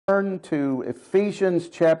Turn to Ephesians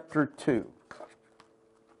chapter 2.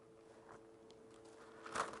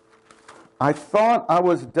 I thought I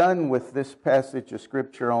was done with this passage of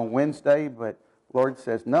Scripture on Wednesday, but the Lord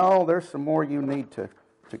says, no, there's some more you need to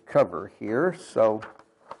cover here. So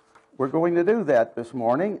we're going to do that this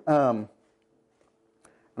morning. I'm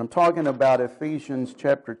talking about Ephesians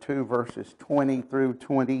chapter 2, verses 20 through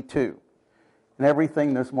 22. And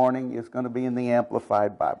everything this morning is going to be in the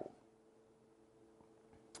Amplified Bible.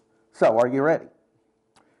 So, are you ready?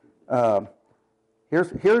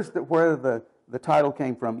 Here's where the title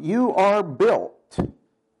came from. You are built. You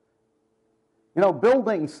know,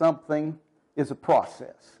 building something is a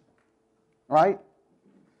process, right?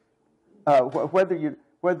 Whether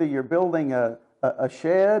you're building a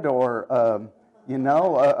shed or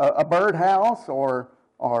a birdhouse or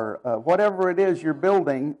whatever it is you're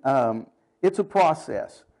building, it's a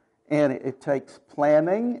process, and it takes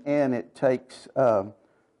planning and it takes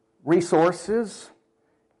resources.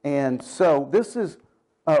 And so this is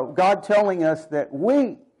God telling us that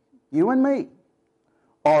we, you and me,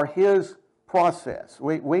 are His process.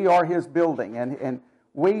 We are His building, and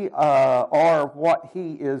we are what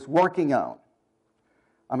He is working on.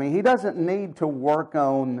 I mean, He doesn't need to work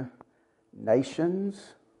on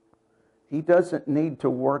nations. He doesn't need to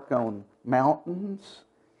work on mountains.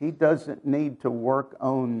 He doesn't need to work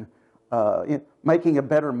on making a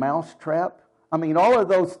better mousetrap. I mean, all of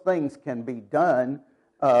those things can be done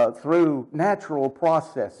through natural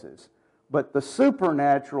processes. But the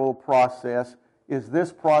supernatural process is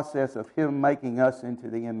this process of Him making us into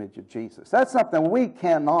the image of Jesus. That's something we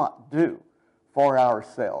cannot do for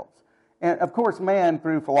ourselves. And of course, man,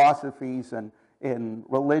 through philosophies and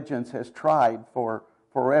religions, has tried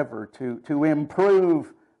forever to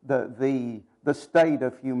improve the state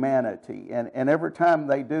of humanity. And every time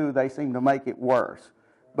they do, they seem to make it worse.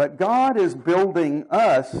 But God is building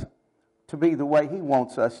us to be the way He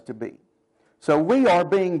wants us to be. So we are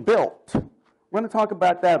being built. We're going to talk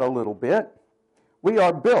about that a little bit. We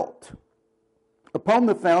are built upon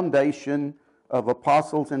the foundation of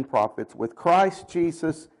apostles and prophets, with Christ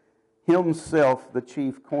Jesus Himself the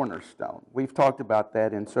chief cornerstone. We've talked about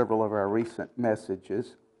that in several of our recent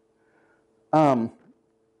messages.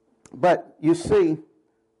 But you see,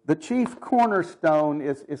 the chief cornerstone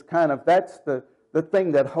is kind of, that's the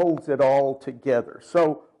thing that holds it all together.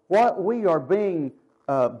 So what we are being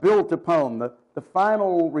built upon, the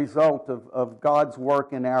final result of God's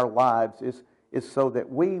work in our lives is so that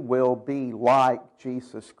we will be like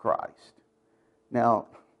Jesus Christ. Now,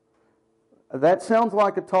 that sounds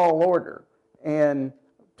like a tall order. And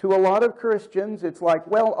to a lot of Christians, it's like,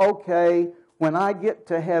 well, okay, when I get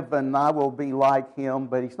to heaven, I will be like Him.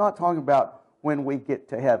 But He's not talking about when we get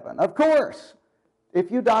to heaven. Of course, if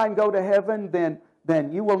you die and go to heaven,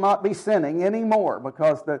 then you will not be sinning anymore,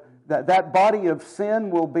 because that body of sin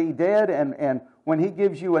will be dead. And when He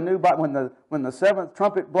gives you a new body, when the seventh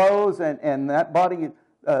trumpet blows and that body,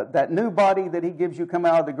 that new body that He gives you come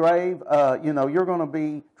out of the grave, you're going to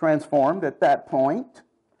be transformed at that point.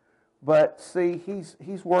 But see,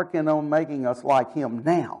 He's working on making us like Him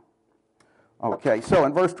now. Okay, so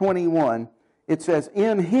in verse 21, it says,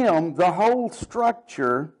 in Him the whole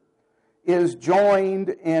structure is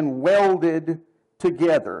joined and welded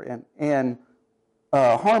together and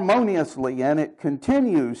harmoniously, and it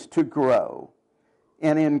continues to grow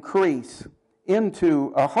and increase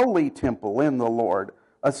into a holy temple in the Lord,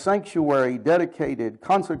 a sanctuary dedicated,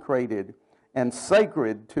 consecrated, and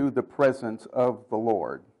sacred to the presence of the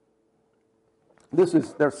Lord.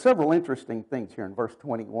 There's several interesting things here in verse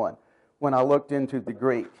 21 when I looked into the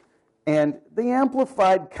Greek. And the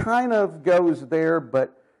Amplified kind of goes there,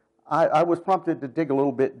 but I was prompted to dig a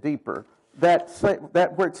little bit deeper. That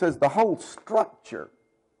where it says the whole structure.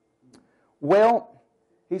 Well,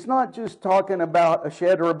 he's not just talking about a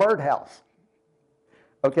shed or a birdhouse.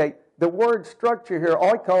 Okay, the word structure here,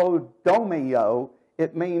 oikodomio,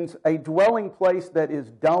 it means a dwelling place that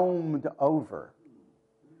is domed over.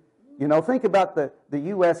 You know, think about the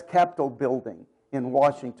U.S. Capitol building in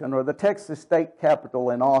Washington, or the Texas State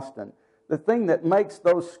Capitol in Austin. The thing that makes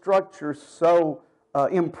those structures so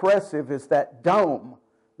impressive is that dome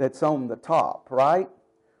that's on the top, right?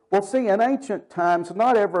 Well, see, in ancient times,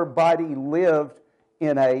 not everybody lived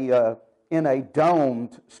in a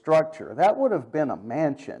domed structure. That would have been a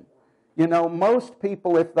mansion. You know, most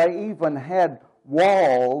people, if they even had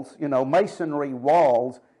walls, masonry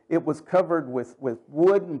walls, it was covered with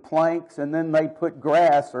wooden planks, and then they put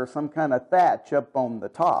grass or some kind of thatch up on the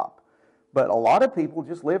top. But a lot of people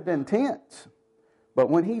just lived in tents. But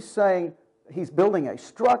when he's saying he's building a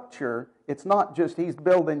structure, It's not just He's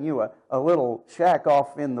building you a little shack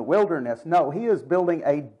off in the wilderness. No, He is building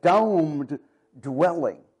a domed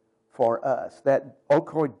dwelling for us. That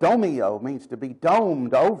oikodomio means to be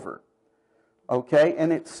domed over. Okay,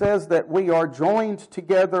 and it says that we are joined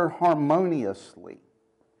together harmoniously.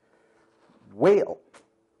 Well,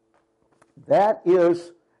 that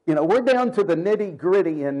is, we're down to the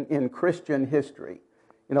nitty-gritty in Christian history.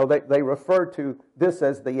 They refer to this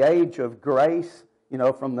as the age of grace,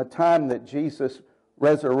 from the time that Jesus'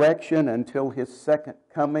 resurrection until His second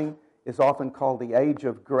coming is often called the age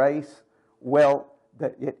of grace. Well,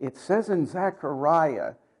 it says in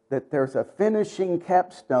Zechariah that there's a finishing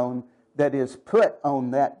capstone that is put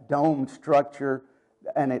on that domed structure,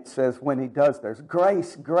 and it says when He does, there's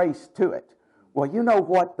grace to it. Well, you know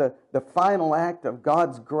what the final act of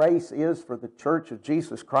God's grace is for the Church of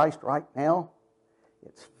Jesus Christ right now?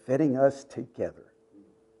 It's fitting us together.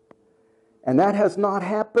 And that has not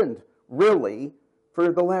happened, really,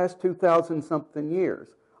 for the last 2,000-something years.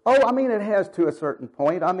 Oh, it has to a certain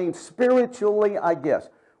point. Spiritually, I guess.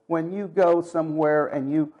 When you go somewhere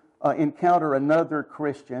and you encounter another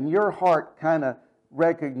Christian, your heart kind of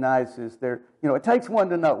recognizes it takes one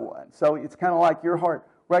to know one. So it's kind of like your heart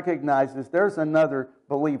recognizes there's another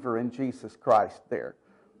believer in Jesus Christ there.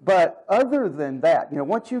 But other than that,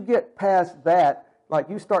 once you get past that, like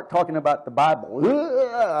you start talking about the Bible,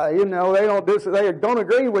 they don't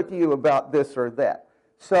agree with you about this or that.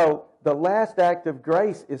 So the last act of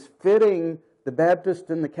grace is fitting the Baptists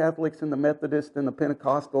and the Catholics and the Methodists and the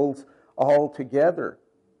Pentecostals all together.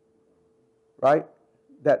 Right?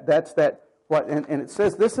 That's that. And it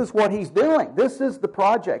says this is what He's doing. This is the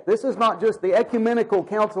project. This is not just the Ecumenical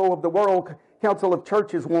Council of the World Council of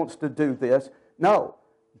Churches wants to do this. No,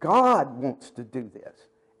 God wants to do this.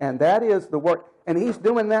 And that is the work. And He's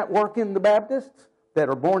doing that work in the Baptists that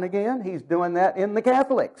are born again. He's doing that in the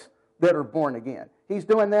Catholics that are born again. He's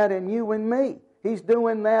doing that in you and me. He's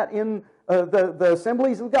doing that in the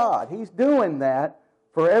Assemblies of God. He's doing that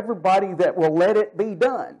for everybody that will let it be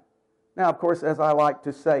done. Now, of course, as I like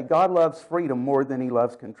to say, God loves freedom more than He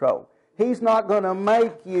loves control. He's not going to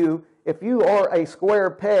make you, if you are a square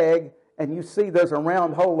peg and you see there's a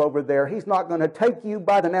round hole over there, He's not going to take you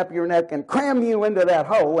by the nape of your neck and cram you into that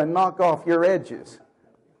hole and knock off your edges.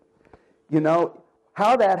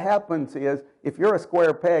 How that happens is, if you're a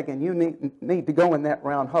square peg and you need to go in that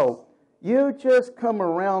round hole, you just come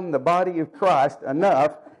around the body of Christ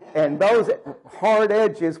enough and those hard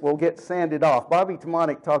edges will get sanded off. Bobby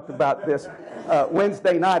Tomanik talked about this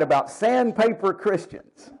Wednesday night about sandpaper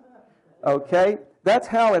Christians. Okay? That's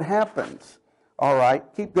how it happens. All right,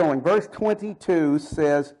 keep going. Verse 22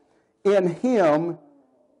 says, in Him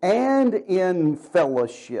and in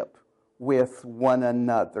fellowship with one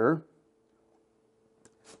another.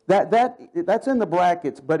 That's in the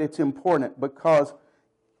brackets, but it's important because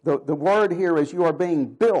the word here is you are being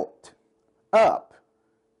built up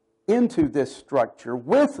into this structure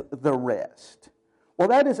with the rest. Well,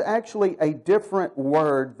 that is actually a different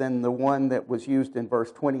word than the one that was used in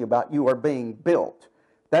verse 20 about you are being built.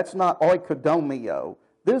 That's not oikodomio.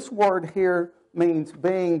 This word here means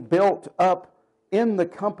being built up in the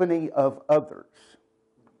company of others.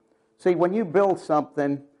 See, when you build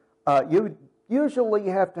something, you usually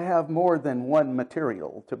have to have more than one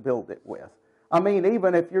material to build it with.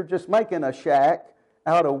 Even if you're just making a shack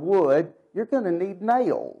out of wood, you're going to need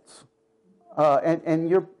nails, and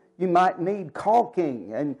you might need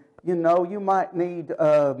caulking, and you might need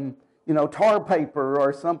tar paper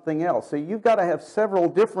or something else. So you've got to have several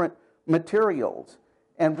different materials.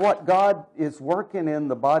 And what God is working in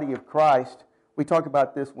the body of Christ, we talk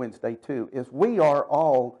about this Wednesday too, is we are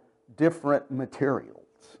all different materials.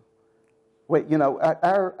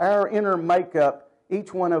 Our inner makeup,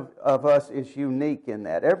 each one of us is unique in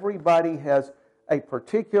that. Everybody has a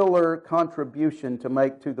particular contribution to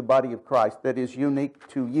make to the body of Christ that is unique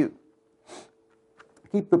to you.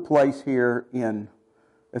 Keep the place here in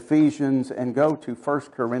Ephesians and go to 1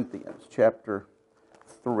 Corinthians chapter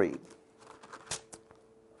 3.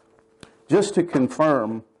 Just to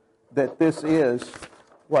confirm that this is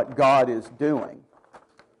what God is doing.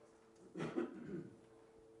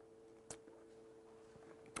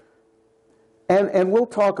 And we'll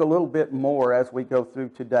talk a little bit more as we go through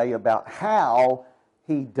today about how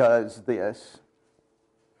He does this.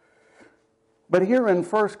 But here in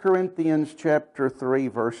 1 Corinthians chapter 3,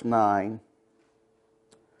 verse 9,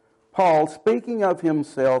 Paul, speaking of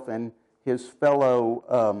himself and his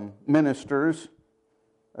fellow ministers,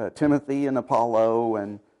 Timothy and Apollo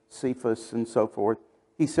and Cephas and so forth,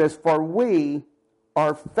 he says, for we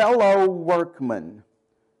are fellow workmen,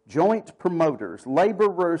 joint promoters,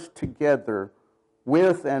 laborers together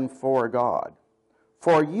with and for God.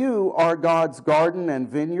 For you are God's garden and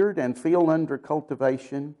vineyard and field under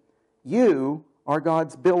cultivation. You are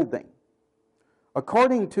God's building.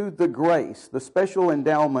 According to the grace, the special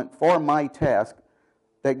endowment for my task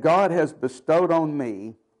that God has bestowed on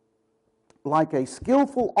me, like a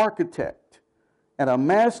skillful architect and a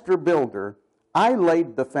master builder, I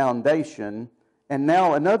laid the foundation, and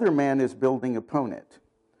now another man is building upon it.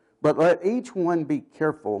 But let each one be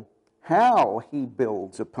careful how he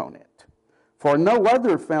builds upon it. For no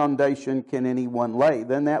other foundation can anyone lay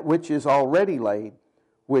than that which is already laid,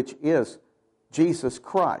 which is Jesus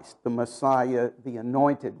Christ, the Messiah, the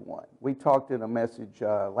Anointed One. We talked in a message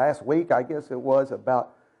last week, I guess it was,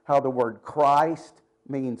 about how the word Christ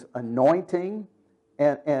means anointing.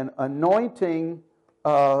 And anointing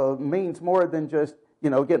means more than just,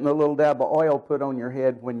 getting a little dab of oil put on your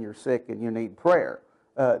head when you're sick and you need prayer.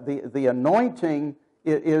 The anointing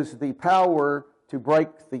is the power to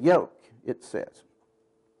break the yoke, it says.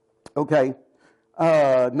 Okay.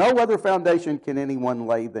 No other foundation can anyone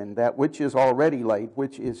lay than that which is already laid,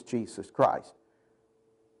 which is Jesus Christ.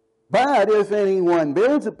 But if anyone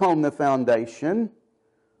builds upon the foundation,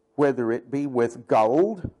 whether it be with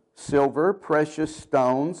gold, silver, precious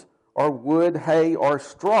stones, or wood, hay, or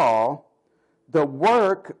straw, the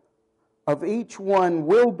work of each one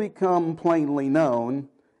will become plainly known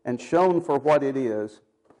and shown for what it is,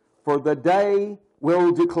 for the day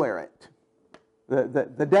will declare it.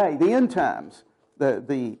 The day, the end times,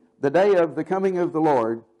 the day of the coming of the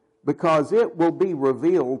Lord, because it will be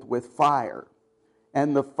revealed with fire.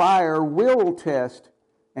 And the fire will test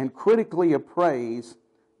and critically appraise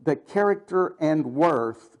the character and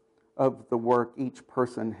worth of the work each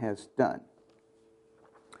person has done.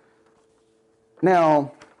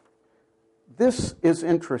 Now, this is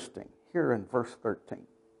interesting here in verse 13.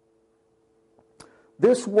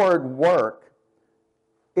 This word work,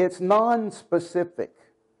 it's non-specific.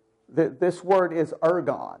 This word is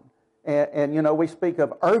ergon. And we speak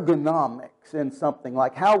of ergonomics in something,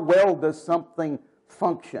 like how well does something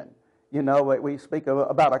function? We speak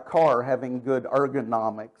about a car having good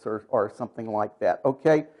ergonomics or something like that.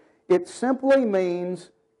 Okay? It simply means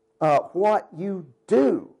what you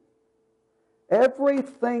do.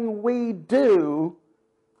 Everything we do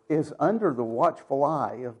is under the watchful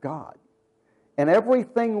eye of God. And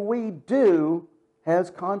everything we do has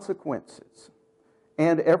consequences.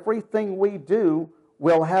 And everything we do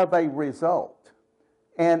will have a result.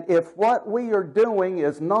 And if what we are doing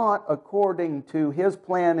is not according to His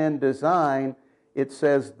plan and design, it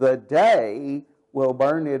says the day will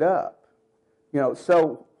burn it up.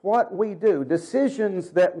 So what we do,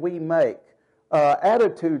 decisions that we make,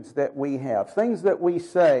 attitudes that we have, things that we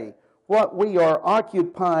say, what we are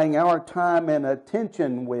occupying our time and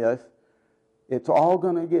attention with, it's all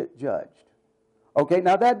going to get judged. Okay,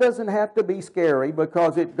 now that doesn't have to be scary,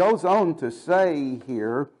 because it goes on to say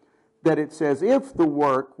here that it says, if the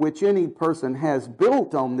work which any person has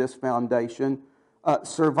built on this foundation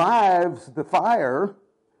survives the fire,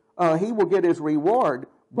 he will get his reward.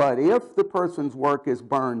 But if the person's work is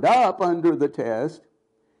burned up under the test,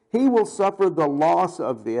 he will suffer the loss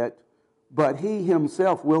of it, but he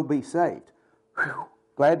himself will be saved. Whew,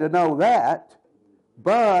 glad to know that.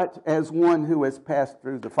 But as one who has passed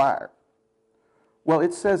through the fire. Well,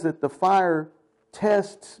 it says that the fire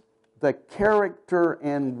tests the character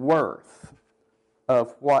and worth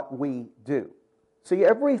of what we do. See,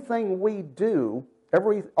 everything we do,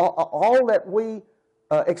 all that we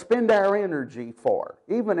expend our energy for,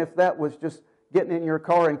 even if that was just getting in your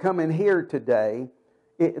car and coming here today,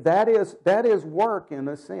 that is work in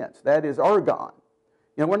a sense. That is ergon.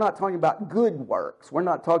 We're not talking about good works. We're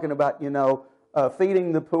not talking about,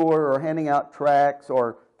 feeding the poor or handing out tracts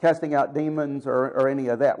or casting out demons or any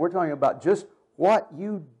of that. We're talking about just what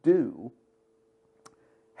you do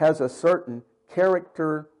has a certain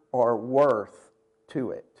character or worth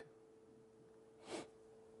to it.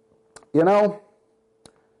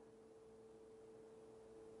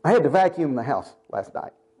 I had to vacuum the house last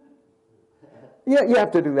night. Yeah, you have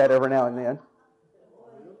to do that every now and then.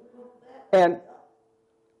 And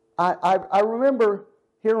I remember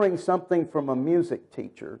hearing something from a music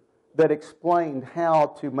teacher that explained how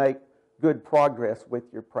to make good progress with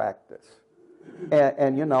your practice.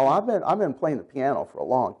 And I've been playing the piano for a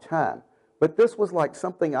long time, but this was like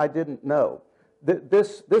something I didn't know.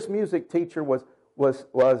 This music teacher was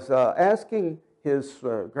asking his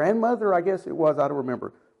grandmother, I guess it was, I don't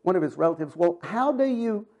remember, one of his relatives, well, how do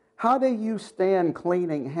you stand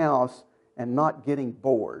cleaning house and not getting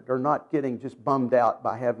bored or not getting just bummed out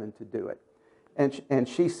by having to do it? And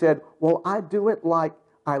she said, well, I do it like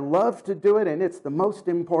I love to do it, and it's the most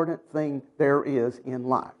important thing there is in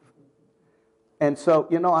life. And so,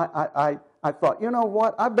 I thought, you know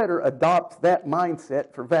what? I better adopt that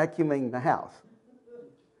mindset for vacuuming the house.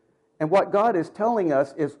 And what God is telling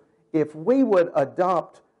us is if we would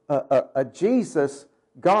adopt a Jesus,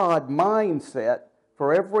 God mindset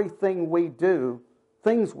for everything we do,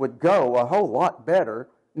 things would go a whole lot better.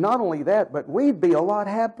 Not only that, but we'd be a lot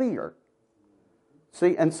happier.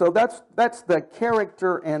 See, and so that's the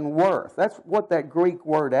character and worth. That's what that Greek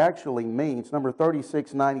word actually means, number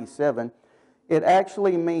 3697. It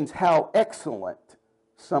actually means how excellent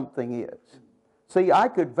something is. See, I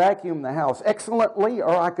could vacuum the house excellently,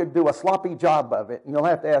 or I could do a sloppy job of it. And you'll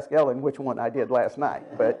have to ask Ellen which one I did last night.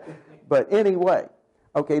 But anyway,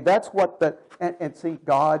 okay, that's what and see,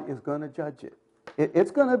 God is going to judge it.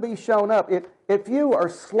 It's going to be shown up. If you are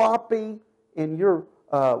sloppy in your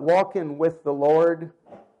walking with the Lord,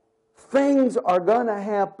 things are going to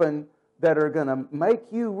happen that are going to make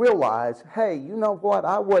you realize, hey, you know what?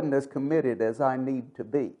 I wasn't as committed as I need to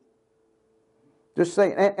be. Just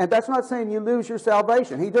saying, and that's not saying you lose your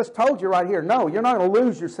salvation. He just told you right here, no, you're not going to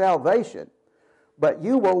lose your salvation, but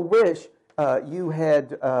you will wish you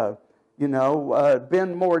had,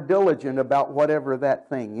 been more diligent about whatever that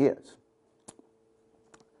thing is.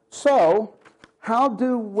 So, how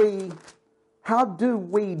do we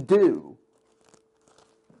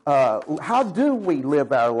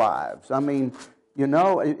live our lives? I mean,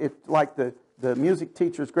 it's like the music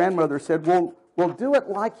teacher's grandmother said, well, do it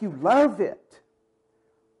like you love it.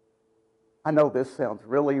 I know this sounds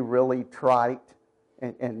really, really trite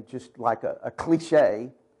and just like a cliche,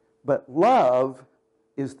 but love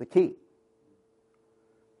is the key.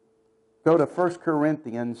 Go to 1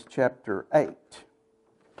 Corinthians chapter 8.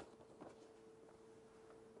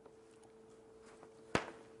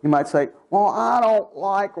 You might say, well, I don't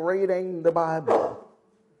like reading the Bible.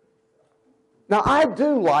 Now, I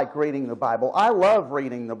do like reading the Bible. I love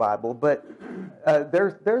reading the Bible, but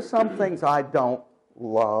there's some things I don't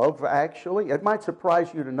love, actually. It might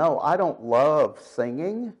surprise you to know I don't love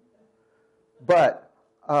singing, but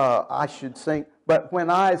I should sing. But when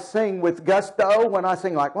I sing with gusto, when I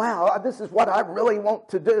sing like, wow, this is what I really want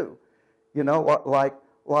to do,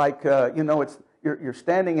 it's you're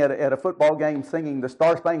standing at a football game singing the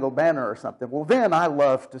Star-Spangled Banner or something. Well, then I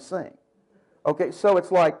love to sing. Okay, so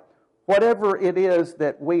it's like whatever it is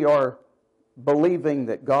that we are believing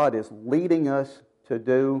that God is leading us to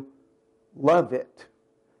do, love it.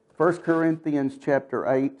 1 Corinthians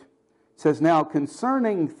chapter 8 says, now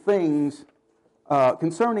concerning food,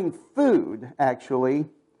 actually,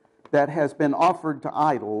 that has been offered to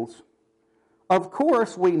idols, of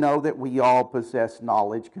course we know that we all possess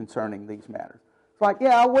knowledge concerning these matters. It's like,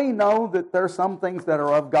 yeah, we know that there are some things that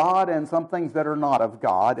are of God and some things that are not of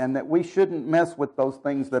God, and that we shouldn't mess with those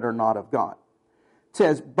things that are not of God. It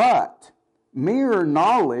says, but mere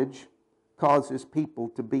knowledge causes people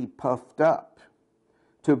to be puffed up,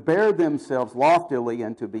 to bear themselves loftily,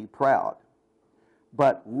 and to be proud.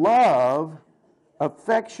 But love,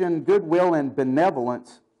 affection, goodwill, and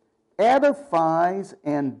benevolence edifies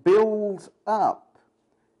and builds up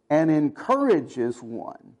and encourages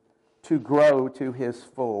one to grow to his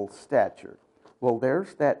full stature. Well,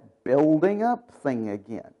 there's that building up thing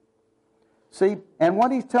again. See, and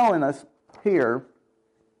what he's telling us here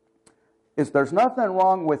is there's nothing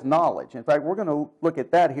wrong with knowledge. In fact, we're going to look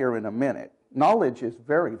at that here in a minute. Knowledge is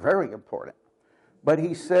very, very important. But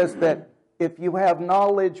he says that if you have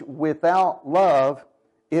knowledge without love,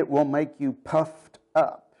 it will make you puffed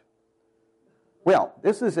up. Well,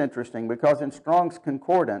 this is interesting because in Strong's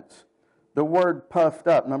Concordance, the word puffed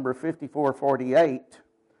up, number 5448,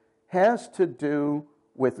 has to do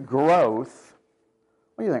with growth.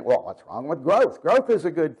 Well, you think, well, what's wrong with growth? Growth is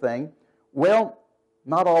a good thing. Well,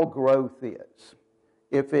 not all growth is.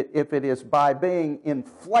 If it is by being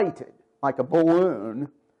inflated like a balloon,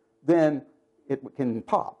 then it can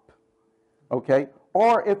pop. Okay?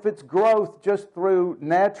 Or if it's growth just through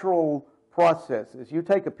natural processes. You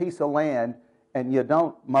take a piece of land and you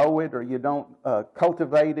don't mow it or you don't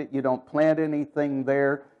cultivate it, you don't plant anything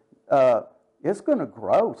there, it's going to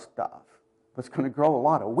grow stuff. It's going to grow a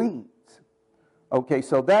lot of weeds. Okay,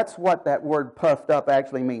 so that's what that word puffed up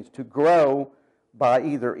actually means, to grow by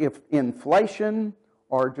either inflation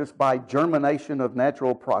or just by germination of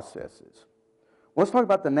natural processes. Let's talk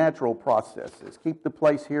about the natural processes. Keep the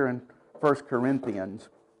place here in 1 Corinthians,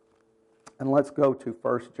 and let's go to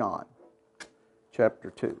 1 John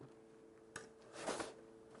chapter 2.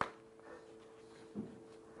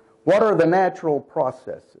 What are the natural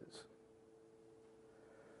processes?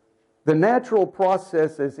 The natural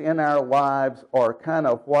processes in our lives are kind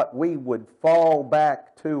of what we would fall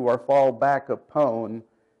back to or fall back upon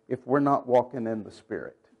if we're not walking in the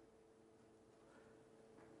Spirit.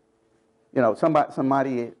 You know,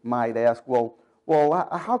 somebody might ask, well,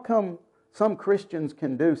 how come some Christians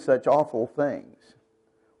can do such awful things?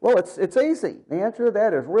 Well, it's easy. The answer to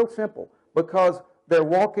that is real simple. Because they're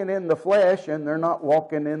walking in the flesh and they're not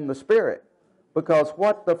walking in the Spirit. Because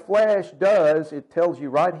what the flesh does, it tells you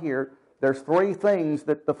right here, there's three things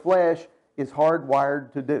that the flesh is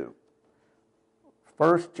hardwired to do.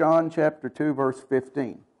 1 John chapter 2, verse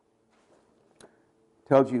 15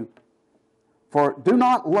 tells you, for do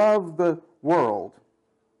not love the world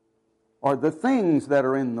or the things that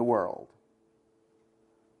are in the world.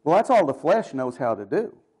 Well, that's all the flesh knows how to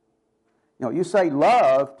do. You know, you say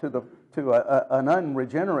love to an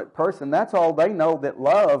unregenerate person, that's all they know that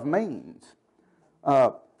love means.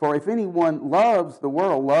 For if anyone loves the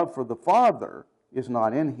world, love for the Father is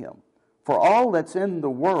not in him. For all that's in the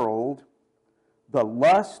world, the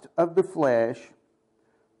lust of the flesh,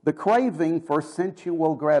 the craving for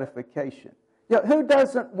sensual gratification. You know, who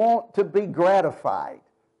doesn't want to be gratified,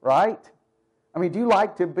 right? I mean, do you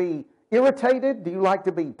like to be irritated? Do you like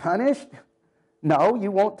to be punished? No, you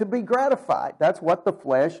want to be gratified. That's what the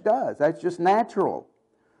flesh does. That's just natural.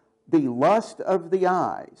 The lust of the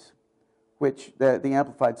eyes, which the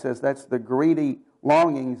Amplified says that's the greedy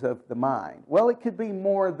longings of the mind. Well, it could be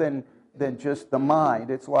more than just the mind.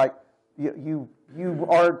 It's like you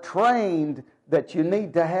are trained that you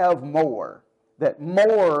need to have more, that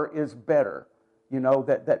more is better. You know,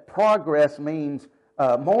 that progress means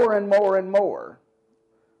more and more and more.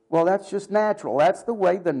 Well, that's just natural. That's the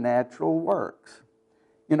way the natural works.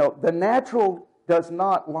 You know, the natural does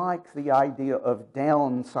not like the idea of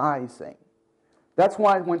downsizing. That's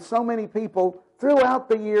why when so many people throughout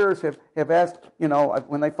the years have asked, you know,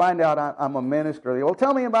 when they find out I'm a minister, they go, well,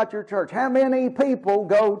 tell me about your church. How many people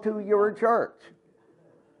go to your church?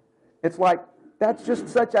 It's like, that's just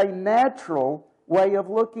such a natural way of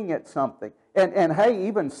looking at something. And hey,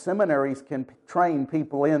 even seminaries can train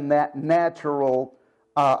people in that natural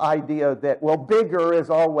idea that, well, bigger is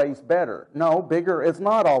always better. No, bigger is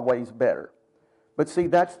not always better. But see,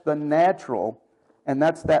 that's the natural, and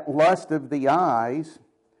that's that lust of the eyes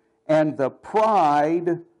and the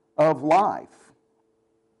pride of life.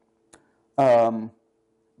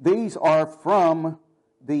 These are from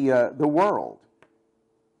the world.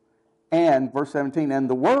 And, verse 17, and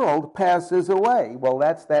the world passes away. Well,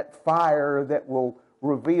 that's that fire that will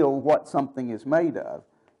reveal what something is made of.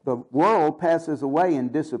 The world passes away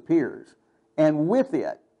and disappears, and with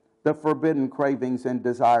it the forbidden cravings and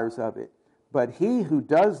desires of it. But he who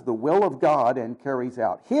does the will of God and carries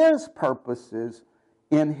out His purposes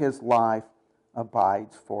in his life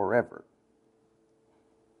abides forever.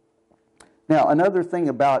 Now, another thing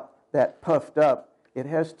about that puffed up, it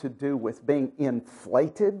has to do with being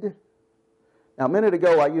inflated. Now, a minute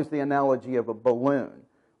ago I used the analogy of a balloon,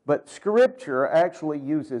 but Scripture actually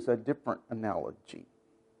uses a different analogy.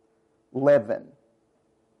 Leaven.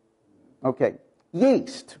 Okay,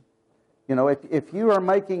 yeast. You know, if you are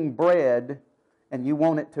making bread and you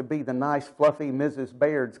want it to be the nice, fluffy Mrs.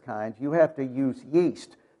 Baird's kind, you have to use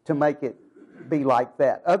yeast to make it be like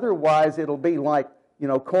that. Otherwise, it'll be like, you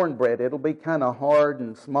know, cornbread. It'll be kind of hard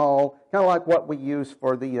and small, kind of like what we use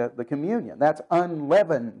for the communion. That's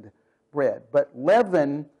unleavened bread. But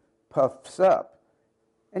leaven puffs up.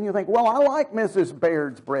 And you think, well, I like Mrs.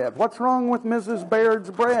 Baird's bread. What's wrong with Mrs.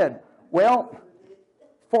 Baird's bread? Well,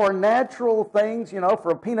 for natural things, you know,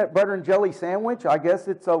 for a peanut butter and jelly sandwich, I guess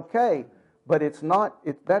it's okay. But it's not.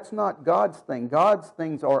 That's not God's thing. God's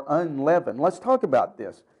things are unleavened. Let's talk about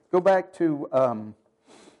this. Go back to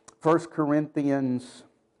 1 Corinthians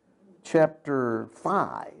chapter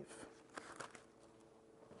 5.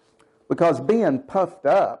 Because being puffed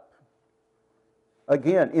up,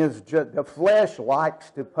 again, is just, the flesh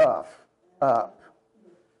likes to puff up.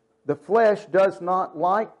 The flesh does not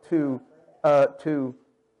like to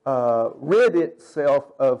rid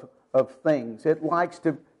itself of things. It likes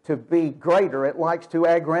to be greater. It likes to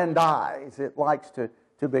aggrandize. It likes to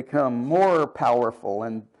become more powerful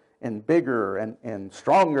and bigger and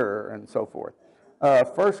stronger and so forth.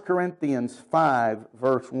 1 Corinthians 5,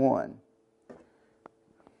 verse 1.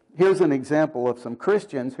 Here's an example of some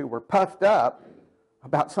Christians who were puffed up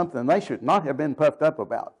about something they should not have been puffed up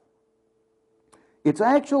about. It's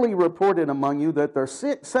actually reported among you that there's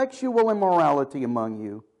sexual immorality among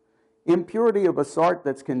you, impurity of a sort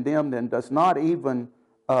that's condemned and does not even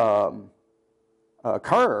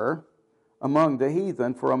occur among the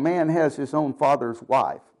heathen, for a man has his own father's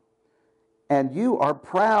wife. And you are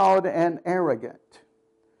proud and arrogant.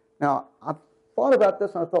 Now, I thought about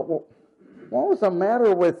this and I thought, well, what was the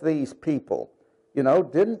matter with these people?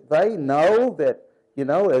 Didn't they know that,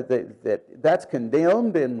 that's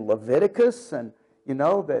condemned in Leviticus, and,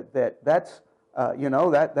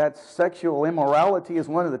 that's sexual immorality is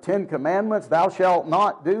one of the 10 Commandments. Thou shalt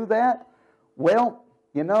not do that. Well,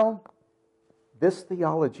 this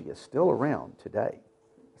theology is still around today.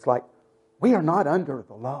 It's like, we are not under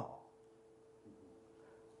the law.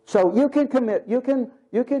 So you can commit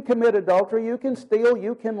adultery, you can steal,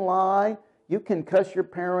 you can lie, you can cuss your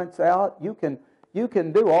parents out, you can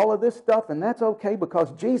do all of this stuff, and that's okay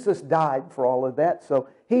because Jesus died for all of that. So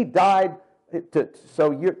He died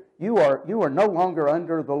so you are no longer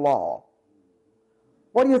under the law.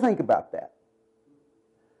 What do you think about that?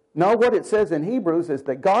 No, what it says in Hebrews is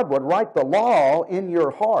that God would write the law in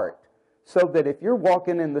your heart so that if you're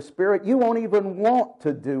walking in the Spirit, you won't even want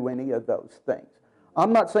to do any of those things.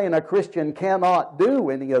 I'm not saying a Christian cannot do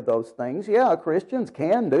any of those things. Yeah, Christians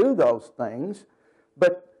can do those things,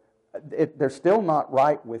 but they're still not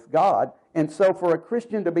right with God. And so for a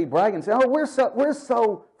Christian to be bragging and say, oh, we're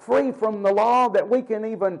so free from the law that we can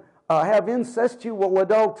even have incestual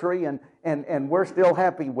adultery, and we're still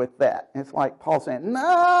happy with that. It's like Paul saying,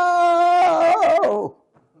 no!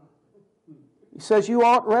 He says you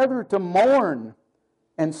ought rather to mourn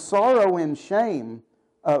and sorrow and shame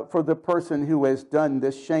for the person who has done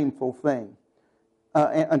this shameful thing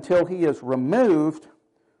until he is removed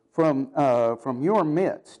from your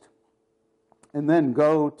midst. And then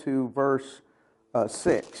go to verse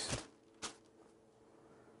 6.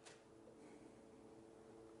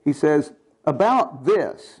 He says, about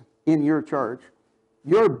this in your church,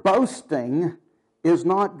 your boasting is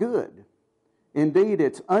not good. Indeed,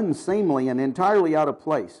 it's unseemly and entirely out of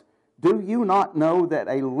place. Do you not know that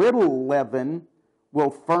a little leaven will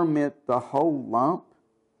ferment the whole lump?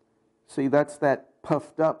 See, that's that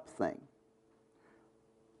puffed up thing.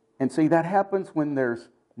 And see, that happens when there's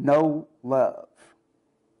no love.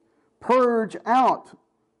 Purge out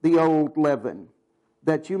the old leaven,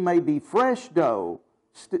 that you may be fresh dough,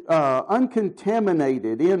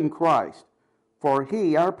 uncontaminated in Christ. For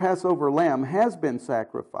He, our Passover lamb, has been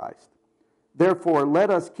sacrificed. Therefore, let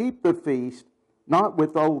us keep the feast, not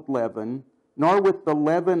with old leaven, nor with the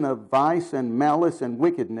leaven of vice and malice and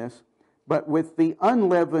wickedness, but with the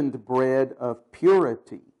unleavened bread of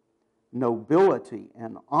purity, nobility,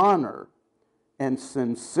 and honor, and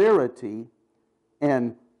sincerity,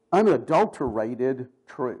 and unadulterated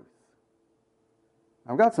truth.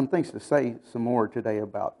 I've got some things to say some more today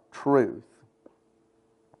about truth.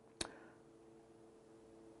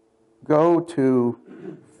 Go to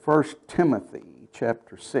 1 Timothy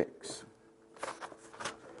chapter 6.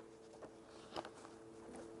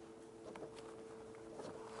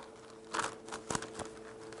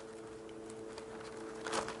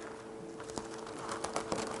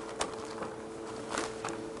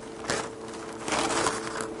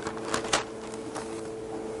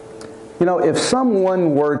 If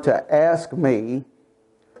someone were to ask me,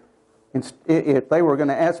 if they were going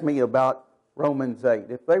to ask me about Romans 8,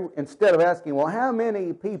 instead of asking, well, how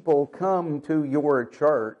many people come to your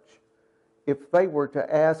church? If they were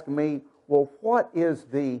to ask me, well, what is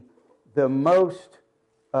the most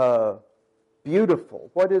beautiful,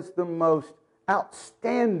 what is the most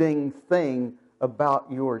outstanding thing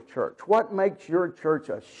about your church? What makes your church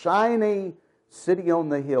a shiny city on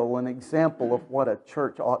the hill, an example of what a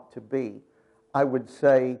church ought to be? I would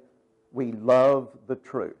say we love the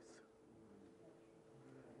truth.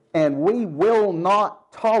 And we will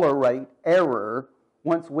not tolerate error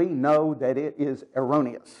once we know that it is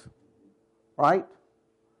erroneous. Right?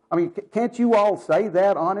 I mean, can't you all say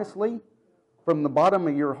that honestly from the bottom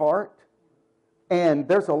of your heart? And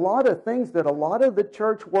there's a lot of things that a lot of the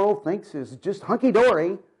church world thinks is just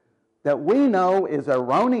hunky-dory that we know is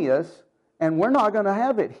erroneous, and we're not going to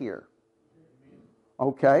have it here.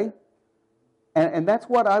 Okay? And that's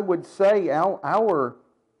what I would say our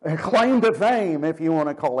claim to fame, if you want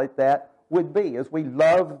to call it that, would be, is we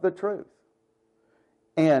love the truth.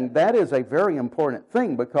 And that is a very important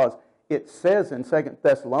thing, because it says in 2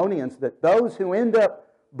 Thessalonians that those who end up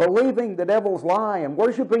believing the devil's lie and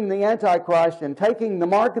worshiping the Antichrist and taking the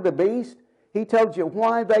mark of the beast, he tells you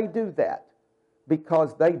why they do that.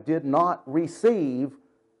 Because they did not receive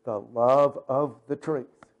the love of the truth.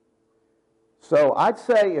 So I'd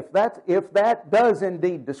say if that does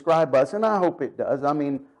indeed describe us, and I hope it does, I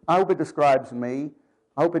mean, I hope it describes me,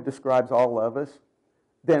 I hope it describes all of us,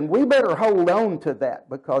 then we better hold on to that,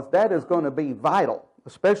 because that is going to be vital,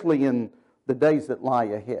 especially in the days that lie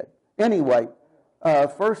ahead. Anyway,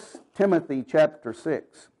 1 Timothy chapter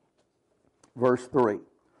 6, verse 3.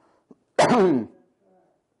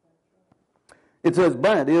 It says,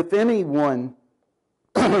 but if anyone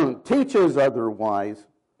teaches otherwise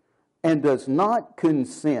and does not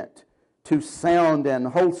consent to sound and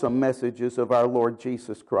wholesome messages of our Lord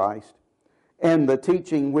Jesus Christ and the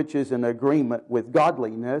teaching which is in agreement with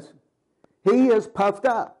godliness, he is puffed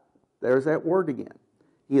up. There's that word again.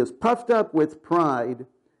 He is puffed up with pride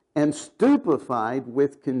and stupefied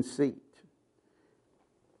with conceit.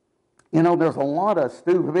 You know, there's a lot of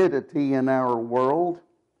stupidity in our world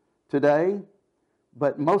today,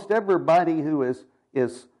 but most everybody who is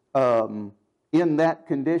in that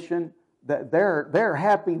condition, that they're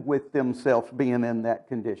happy with themselves being in that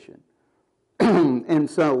condition. And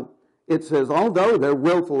so it says, although they're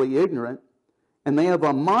willfully ignorant, and they have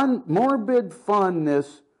a morbid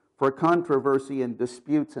fondness for controversy and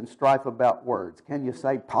disputes and strife about words. Can you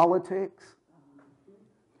say politics?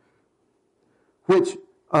 Which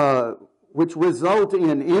result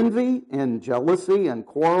in envy and jealousy and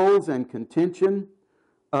quarrels and contention,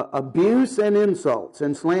 abuse and insults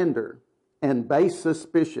and slander and base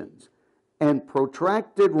suspicions and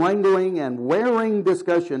protracted wrangling and wearing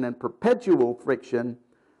discussion and perpetual friction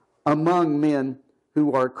among men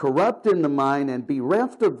who are corrupt in the mind and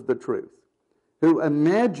bereft of the truth, who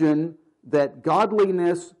imagine that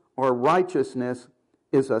godliness or righteousness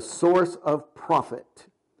is a source of profit,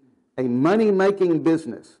 a money-making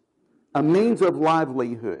business, a means of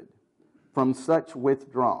livelihood. From such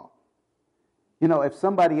withdraw. You know, if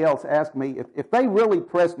somebody else asked me, if they really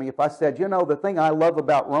pressed me, if I said, you know, the thing I love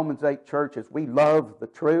about Romans 8 Church is we love the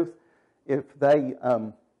truth, if they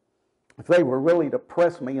were really to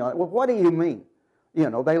press me on, well, what do you mean? You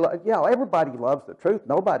know, everybody loves the truth.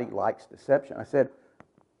 Nobody likes deception. I said,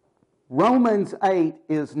 Romans 8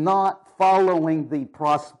 is not following the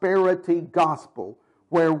prosperity gospel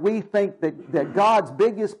where we think that God's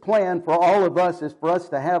biggest plan for all of us is for us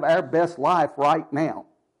to have our best life right now.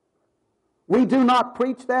 We do not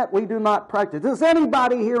preach that. We do not practice. Does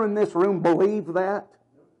anybody here in this room believe that?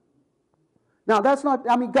 Now, that's not,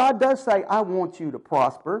 I mean, God does say, I want you to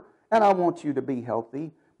prosper and I want you to be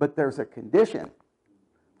healthy, but there's a condition.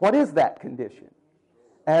 What is that condition?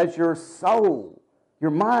 As your soul,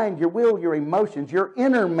 your mind, your will, your emotions, your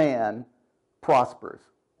inner man prospers.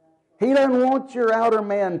 He doesn't want your outer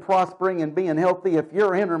man prospering and being healthy if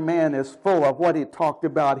your inner man is full of what he talked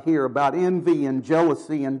about here, about envy and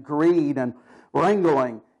jealousy and greed and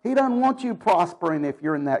wrangling. He doesn't want you prospering if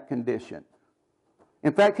you're in that condition.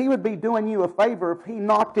 In fact, he would be doing you a favor if he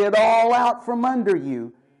knocked it all out from under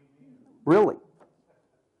you. Really.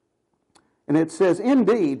 And it says,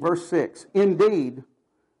 indeed, verse 6, indeed,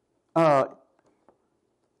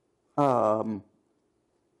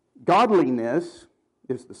 godliness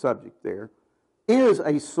is the subject there, is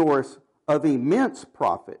a source of immense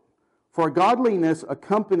profit. For godliness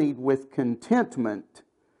accompanied with contentment,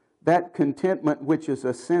 that contentment which is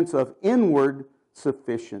a sense of inward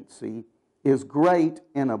sufficiency, is great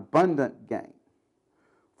and abundant gain.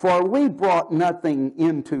 For we brought nothing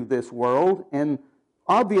into this world, and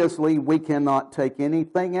obviously we cannot take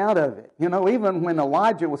anything out of it. You know, even when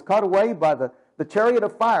Elijah was caught away by the chariot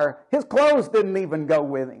of fire, his clothes didn't even go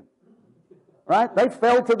with him. Right? They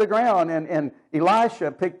fell to the ground, and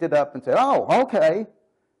Elisha picked it up and said, oh, okay,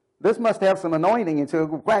 this must have some anointing. And so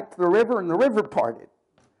he whacked the river, and the river parted.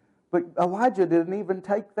 But Elijah didn't even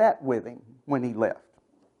take that with him when he left.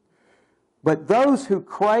 But those who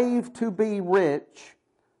crave to be rich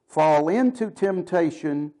fall into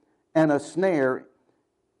temptation and a snare,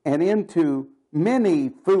 and into many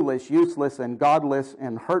foolish, useless, and godless,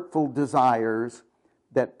 and hurtful desires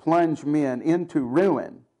that plunge men into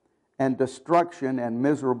ruin and destruction and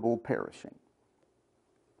miserable perishing.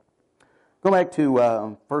 Go back to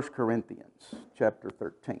 1 Corinthians chapter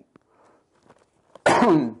 13.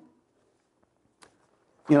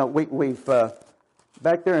 You know, we've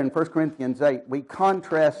back there in 1 Corinthians 8, we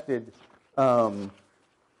contrasted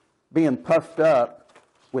being puffed up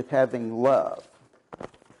with having love.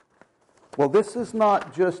 Well, this is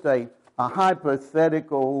not just a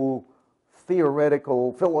hypothetical,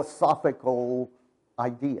 theoretical, philosophical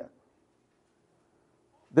idea.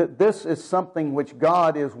 That this is something which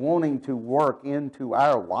God is wanting to work into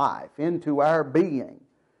our life, into our being,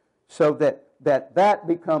 so that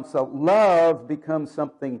becomes, so love becomes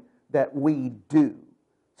something that we do,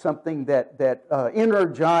 something that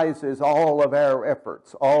energizes all of our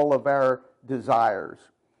efforts, all of our desires.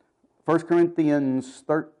 1 Corinthians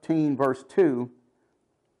 13, verse 2,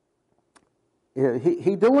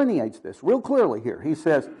 he delineates this real clearly here. He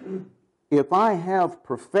says, if I have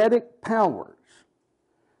prophetic powers,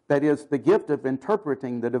 that is, the gift of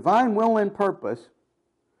interpreting the divine will and purpose,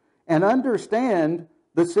 and understand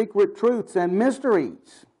the secret truths and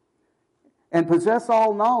mysteries, and possess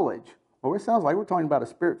all knowledge. Well, it sounds like we're talking about a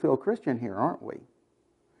Spirit-filled Christian here, aren't we?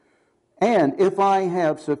 And if I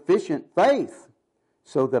have sufficient faith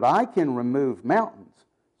so that I can remove mountains.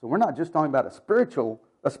 So we're not just talking about a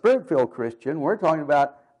Spirit-filled Christian. We're talking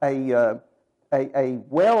about a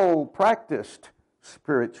well-practiced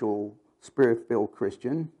Spirit-filled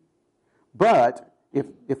Christian. But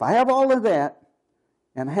if I have all of that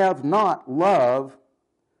and have not love,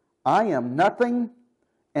 I am nothing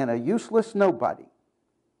and a useless nobody.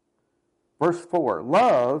 Verse 4,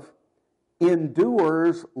 love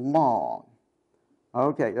endures long.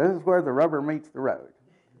 Okay, this is where the rubber meets the road.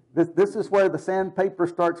 This is where the sandpaper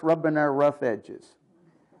starts rubbing our rough edges.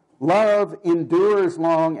 Love endures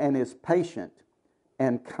long and is patient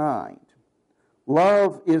and kind.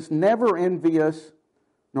 Love is never envious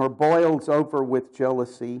nor boils over with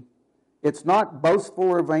jealousy. It's not boastful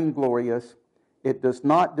or vainglorious. It does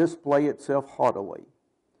not display itself haughtily.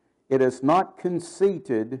 It is not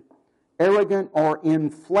conceited, arrogant, or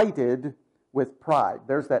inflated with pride.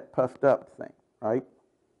 There's that puffed up thing, right?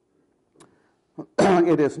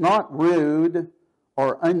 It is not rude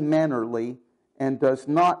or unmannerly and does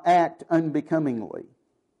not act unbecomingly.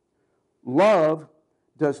 Love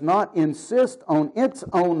does not insist on its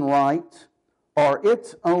own rights or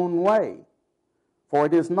its own way, for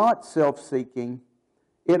it is not self-seeking.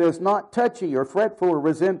 It is not touchy or fretful or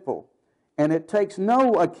resentful, and it takes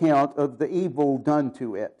no account of the evil done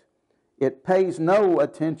to it. It pays no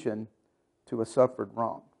attention to a suffered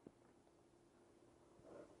wrong.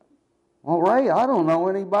 Well, Ray, I don't know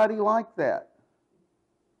anybody like that.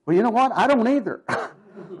 Well, you know what? I don't either.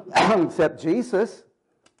 Except Jesus.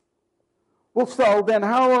 Well, so then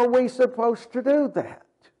how are we supposed to do that?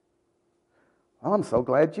 Well, I'm so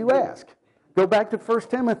glad you asked. Go back to 1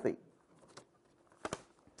 Timothy.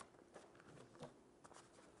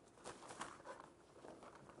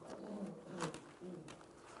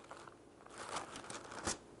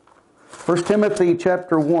 First Timothy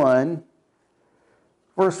chapter 1,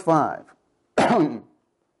 verse 5.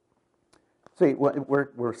 See,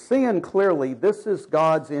 we're seeing clearly this is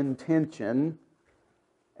God's intention,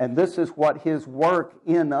 and this is what His work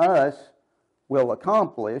in us will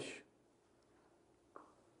accomplish.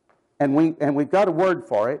 And we've got a word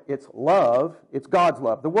for it. It's love. It's God's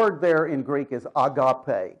love. The word there in Greek is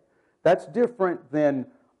agape. That's different than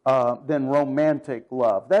romantic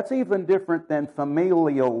love. That's even different than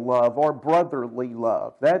familial love or brotherly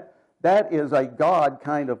love. That is a God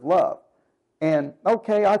kind of love. And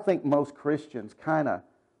okay, I think most Christians kind of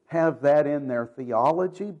have that in their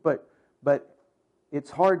theology, but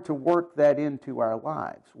it's hard to work that into our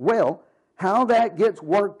lives. Well, how that gets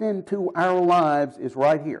worked into our lives is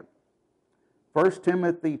right here. 1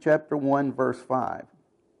 Timothy chapter 1, verse 5.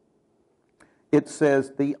 It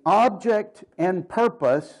says, the object and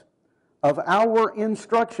purpose of our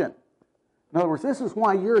instruction. In other words, this is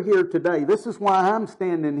why you're here today. This is why I'm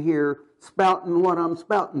standing here spouting what I'm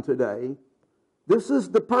spouting today. This is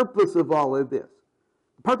the purpose of all of this.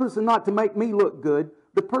 The purpose is not to make me look good.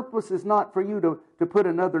 The purpose is not for you to put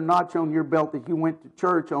another notch on your belt that you went to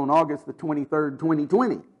church on August the 23rd,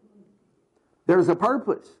 2020. There's a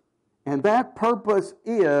purpose. And that purpose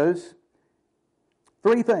is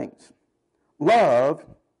three things. Love,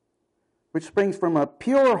 which springs from a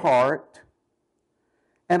pure heart,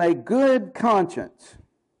 and a good conscience.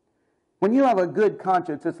 When you have a good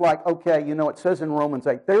conscience, it's like, okay, you know, it says in Romans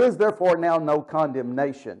 8, there is therefore now no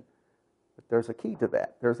condemnation. But there's a key to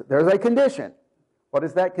that. There's a condition. What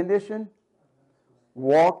is that condition?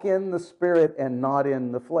 Walk in the Spirit and not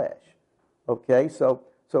in the flesh. Okay, so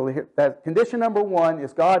here, that condition number one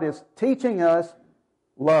is God is teaching us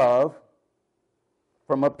love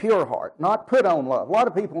from a pure heart, not put on love. A lot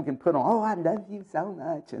of people can put on, oh, I love you so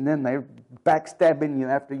much, and then they're backstabbing you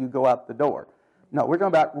after you go out the door. No, we're talking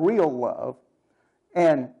about real love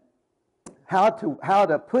and how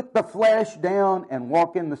to put the flesh down and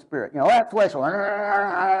walk in the Spirit. You know, that flesh will,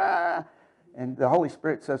 and the Holy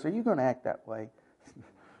Spirit says, are you going to act that way?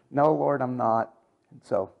 No, Lord, I'm not. And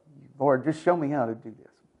so, Lord, just show me how to do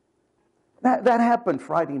this. That happened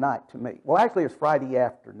Friday night to me. Well, actually, it's Friday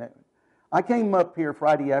afternoon. I came up here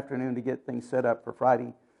Friday afternoon to get things set up for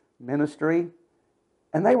Friday ministry,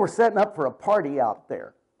 and they were setting up for a party out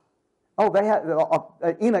there. Oh, they had,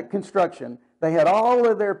 in a construction, they had all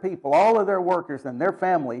of their people, all of their workers and their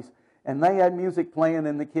families, and they had music playing,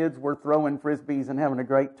 and the kids were throwing frisbees and having a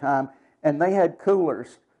great time, and they had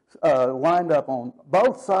coolers lined up on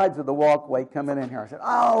both sides of the walkway coming in here. I said,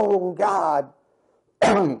 oh, God,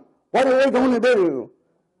 what are we going to do?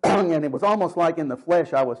 And it was almost like in the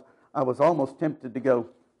flesh, I was almost tempted to go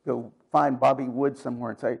find Bobby Wood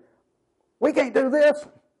somewhere and say, we can't do this.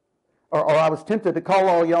 or I was tempted to call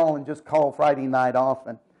all y'all and just call Friday night off.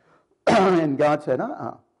 And, and God said,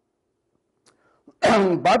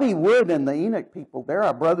 Bobby Wood and the Enoch people, they're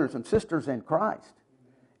our brothers and sisters in Christ.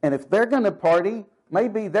 And if they're going to party,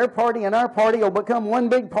 maybe their party and our party will become one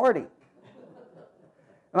big party.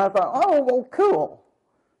 And I thought, oh, well, cool.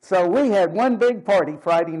 So we had one big party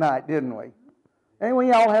Friday night, didn't we? And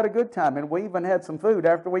we all had a good time, and we even had some food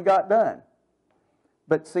after we got done.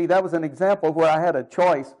 But see, that was an example where I had a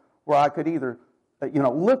choice where I could either,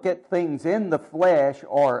 look at things in the flesh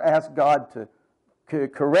or ask God to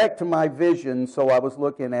correct my vision, so I was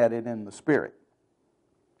looking at it in the Spirit.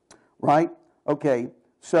 Right? Okay,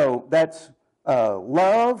 so that's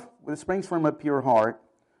love, which springs from a pure heart.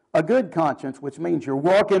 A good conscience, which means you're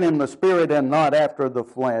walking in the Spirit and not after the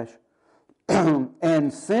flesh.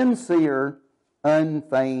 And sincere,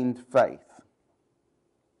 unfeigned faith.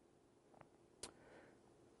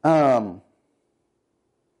 You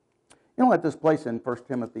don't let this place in 1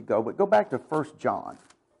 Timothy go, but go back to 1 John.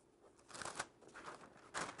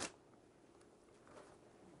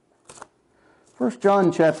 1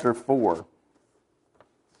 John chapter 4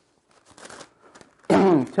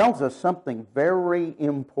 tells us something very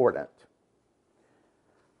important.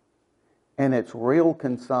 And it's real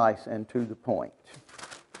concise and to the point.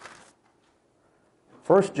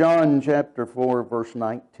 1 John chapter 4, verse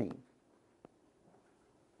 19.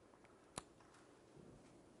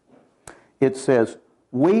 It says,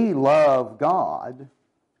 we love God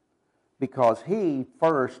because He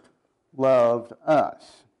first loved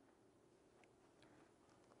us.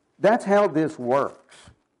 That's how this works.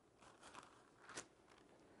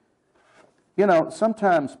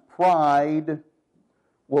 Sometimes pride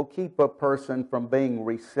will keep a person from being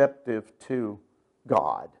receptive to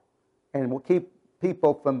God, and will keep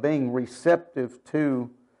people from being receptive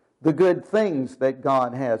to the good things that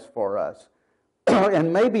God has for us.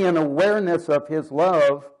 And maybe an awareness of His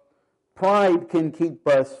love, pride can keep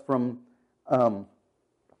us from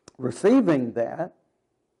receiving that.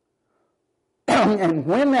 And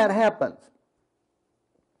when that happens,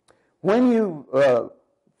 when you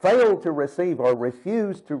fail to receive or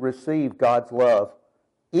refuse to receive God's love,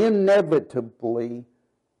 inevitably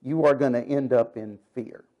you are going to end up in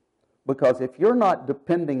fear. Because if you're not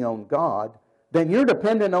depending on God, then you're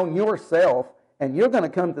dependent on yourself, and you're going to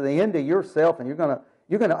come to the end of yourself, and you're going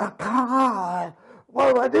to, oh God,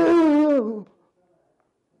 what do I do?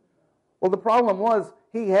 Well, the problem was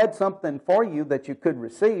He had something for you that you could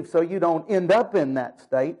receive, so you don't end up in that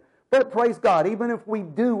state. But praise God, even if we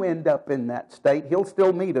do end up in that state, He'll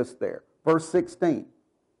still meet us there. Verse 16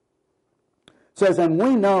 says, and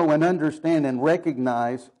we know and understand and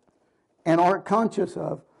recognize and are conscious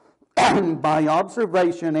of by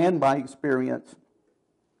observation and by experience,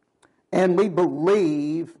 and we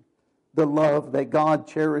believe the love that God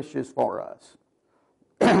cherishes for us.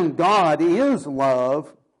 God is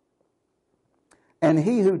love, and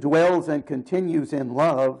he who dwells and continues in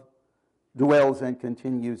love dwells and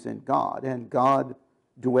continues in God, and God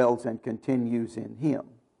dwells and continues in him.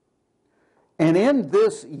 And in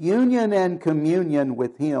this union and communion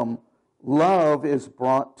with him, love is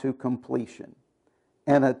brought to completion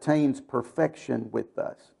and attains perfection with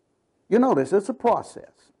us. You notice it's a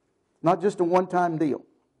process, not just a one-time deal.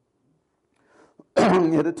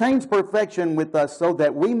 It attains perfection with us so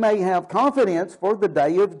that we may have confidence for the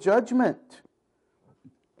day of judgment.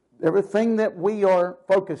 Everything that we are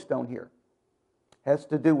focused on here has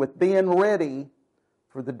to do with being ready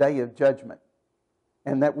for the day of judgment.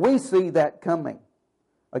 And that we see that coming.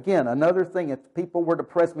 Again, another thing, if people were to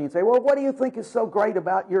press me and say, well, what do you think is so great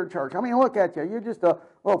about your church? I mean, look at you. You're just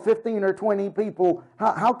 15 or 20 people.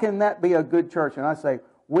 How can that be a good church? And I say,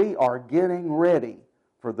 we are getting ready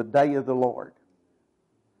for the day of the Lord.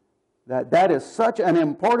 That is such an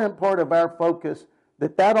important part of our focus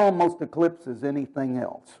that almost eclipses anything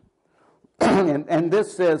else. and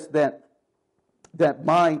this says that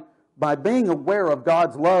by being aware of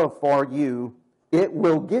God's love for you, it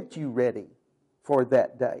will get you ready for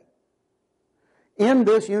that day. In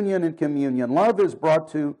this union and communion, love is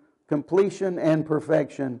brought to completion and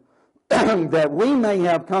perfection that we may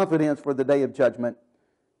have confidence for the day of judgment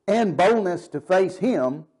and boldness to face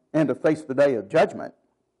him and to face the day of judgment.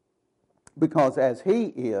 Because as he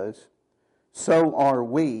is, so are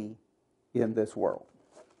we in this world.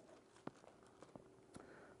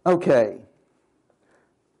 Okay.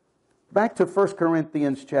 Back to 1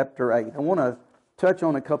 Corinthians chapter 8. I want to touch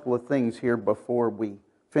on a couple of things here before we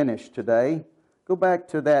finish today. Go back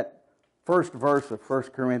to that first verse of 1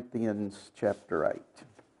 Corinthians chapter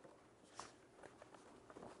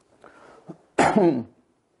 8.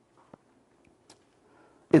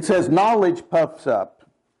 It says, knowledge puffs up,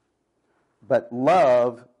 But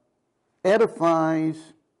love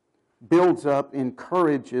edifies, builds up,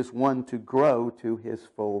 encourages one to grow to his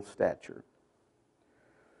full stature.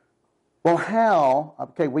 Well, how?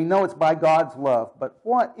 Okay, we know it's by God's love, but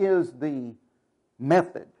what is the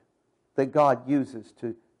method that God uses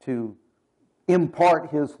to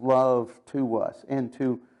impart his love to us and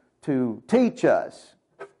to teach us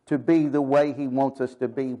to be the way he wants us to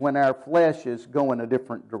be when our flesh is going a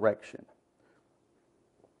different direction?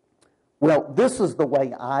 Well, this is the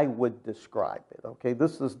way I would describe it, okay?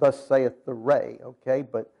 This is thus saith the Ray, okay?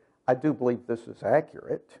 But I do believe this is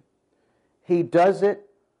accurate. He does it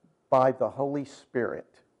by the Holy Spirit.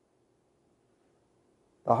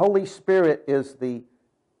 The Holy Spirit is the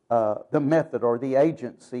method or the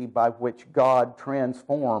agency by which God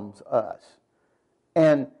transforms us.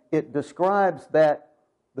 And it describes that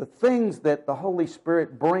the things that the Holy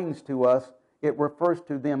Spirit brings to us, it refers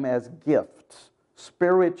to them as gifts,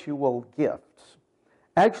 spiritual gifts.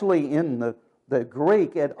 Actually, in the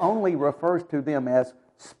Greek, it only refers to them as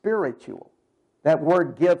spiritual. That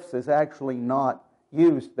word gifts is actually not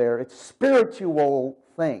used there. It's spiritual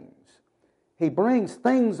things. He brings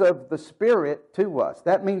things of the Spirit to us.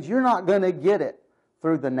 That means you're not going to get it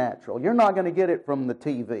through the natural. You're not going to get it from the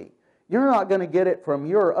TV. You're not going to get it from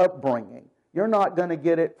your upbringing. You're not going to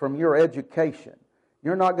get it from your education.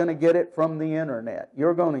 You're not going to get it from the internet.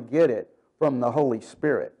 You're going to get it from the Holy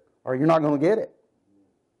Spirit, or you're not going to get it.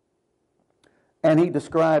 And he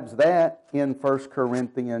describes that in 1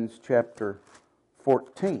 Corinthians chapter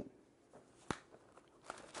 14.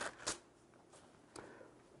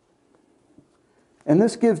 And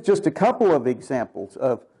this gives just a couple of examples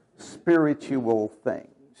of spiritual things,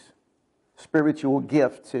 spiritual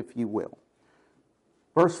gifts, if you will.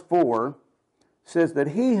 Verse 4 says that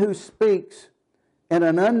he who speaks in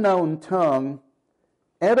an unknown tongue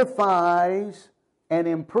edifies and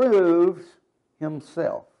improves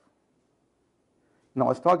himself. I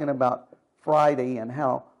was talking about Friday and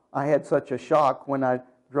how I had such a shock when I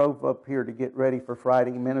drove up here to get ready for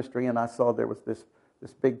Friday ministry, and I saw there was this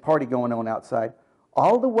big party going on outside.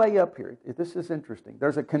 All the way up here, this is interesting,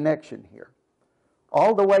 there's a connection here.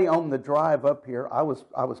 All the way on the drive up here, I was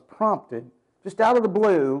prompted, just out of the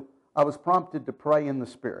blue, I was prompted to pray in the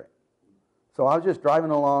Spirit. So I was just driving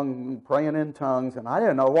along, praying in tongues, and I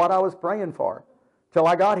didn't know what I was praying for till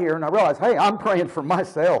I got here, and I realized, hey, I'm praying for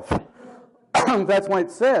myself. That's why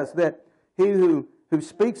it says that he who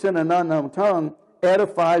speaks in an unknown tongue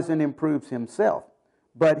edifies and improves himself.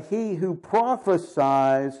 But he who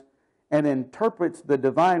prophesies and interprets the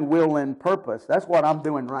divine will and purpose, that's what I'm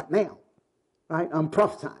doing right now. Right? I'm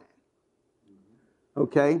prophesying.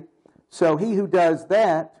 Okay? So he who does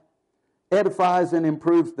that edifies and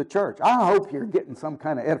improves the church. I hope you're getting some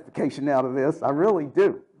kind of edification out of this. I really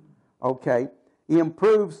do. Okay? He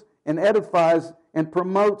improves and edifies and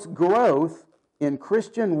promotes growth in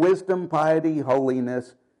Christian wisdom, piety,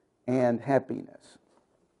 holiness, and happiness.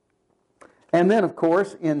 And then, of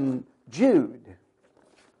course, in Jude,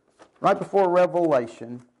 right before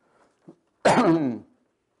Revelation,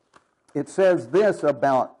 it says this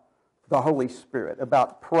about the Holy Spirit,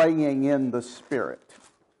 about praying in the Spirit.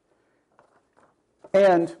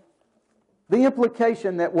 And the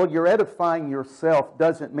implication that, well, you're edifying yourself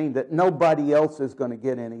doesn't mean that nobody else is going to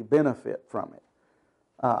get any benefit from it.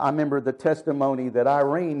 I remember the testimony that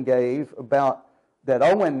Irene gave about that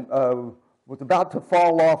Owen was about to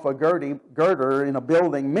fall off a girder in a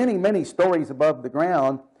building many, many stories above the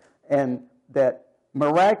ground, and that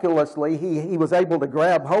miraculously he was able to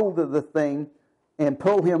grab hold of the thing and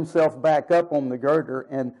pull himself back up on the girder.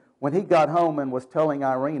 And when he got home and was telling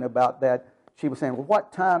Irene about that, she was saying, well,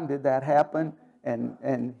 what time did that happen?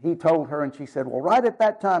 And he told her, and she said, well, right at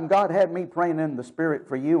that time, God had me praying in the Spirit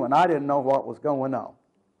for you, and I didn't know what was going on.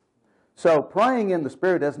 So praying in the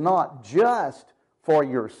Spirit is not just for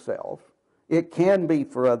yourself. It can be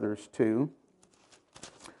for others too.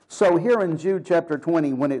 So here in Jude chapter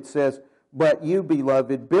 20, when it says, but you,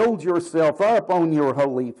 beloved, build yourself up on your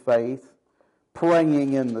holy faith,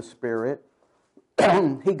 praying in the Spirit,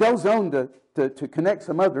 he goes on to connect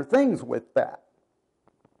some other things with that.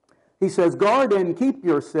 He says, guard and keep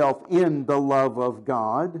yourself in the love of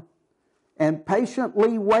God, and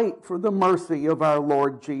patiently wait for the mercy of our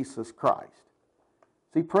Lord Jesus Christ.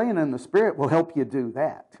 See, praying in the Spirit will help you do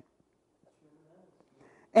that.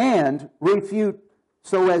 And refute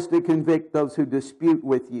so as to convict those who dispute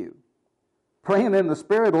with you. Praying in the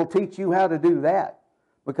Spirit will teach you how to do that.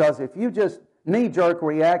 Because if you just knee-jerk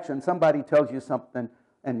reaction, somebody tells you something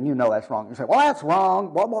and you know that's wrong. You say, well, that's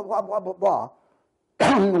wrong, blah, blah, blah, blah, blah, blah.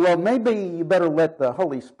 Well, maybe you better let the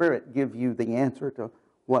Holy Spirit give you the answer to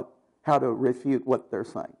how to refute what they're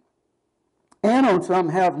saying. And on some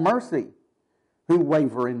have mercy who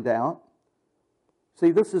waver in doubt.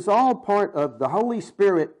 See, this is all part of the Holy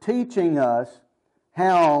Spirit teaching us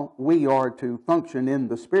how we are to function in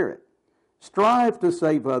the Spirit. Strive to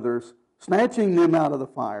save others, snatching them out of the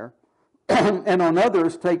fire, and on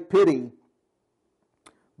others take pity,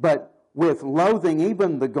 but with loathing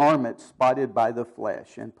even the garments spotted by the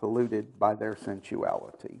flesh and polluted by their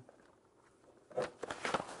sensuality.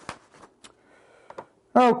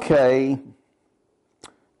 Okay,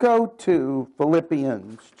 go to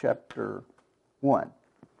Philippians chapter 1.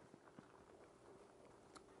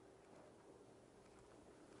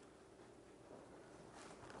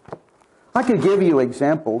 I could give you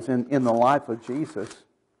examples in the life of Jesus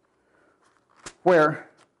where,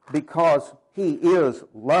 because He is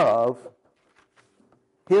love,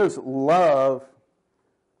 His love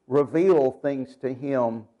revealed things to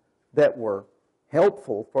Him that were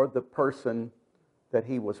helpful for the person that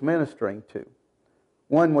He was ministering to.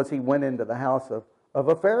 One was He went into the house of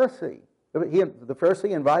a Pharisee. The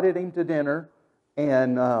Pharisee invited Him to dinner,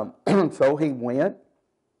 and so He went.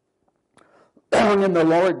 And the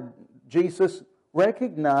Lord Jesus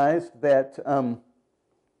recognized that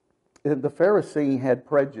the Pharisee had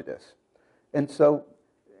prejudice. And so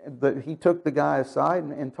He took the guy aside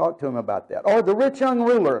and talked to him about that. Or the rich young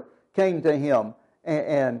ruler came to Him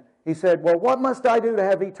and he said, well, what must I do to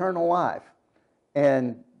have eternal life?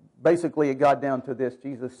 And basically it got down to this.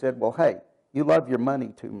 Jesus said, well, hey, you love your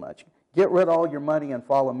money too much. Get rid of all your money and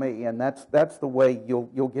follow me. And that's the way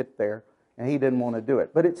you'll get there. And he didn't want to do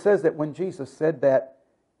it. But it says that when Jesus said that,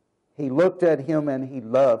 He looked at him and He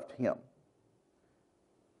loved him.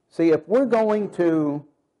 See, if we're going to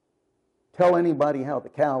tell anybody how the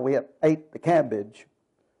cow ate the cabbage,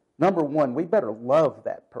 number one, we better love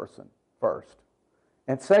that person first.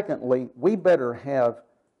 And secondly, we better have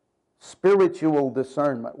spiritual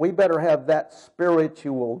discernment. We better have that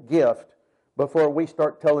spiritual gift before we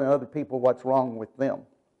start telling other people what's wrong with them.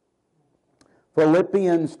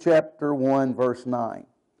 Philippians chapter 1, verse 9. It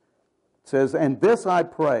says, and this I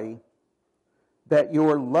pray, that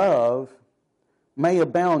your love may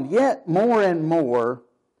abound yet more and more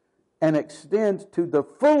and extend to the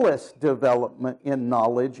fullest development in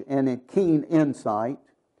knowledge and in keen insight,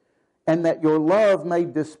 and that your love may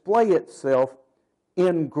display itself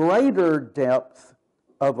in greater depth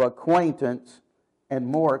of acquaintance and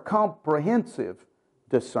more comprehensive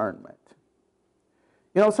discernment.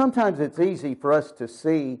 You know, sometimes it's easy for us to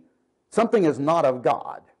see something is not of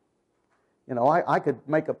God. You know, I could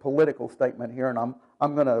make a political statement here, and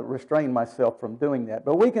I'm going to restrain myself from doing that.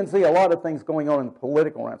 But we can see a lot of things going on in the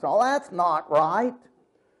political realm. Oh, that's not right.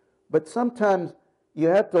 But sometimes you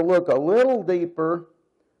have to look a little deeper,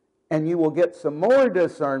 and you will get some more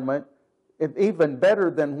discernment, even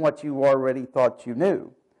better than what you already thought you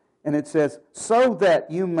knew. And it says, so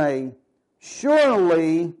that you may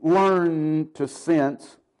surely learn to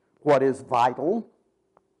sense what is vital,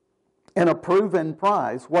 and approve and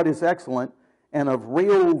prize what is excellent and of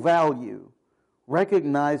real value,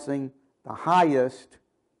 recognizing the highest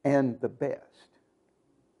and the best.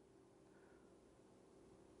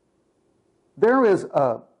 There is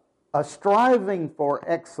a striving for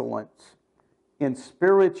excellence in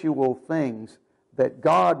spiritual things that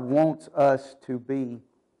God wants us to be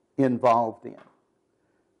involved in.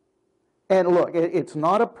 And look, it's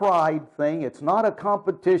not a pride thing. It's not a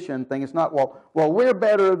competition thing. It's not, well, we're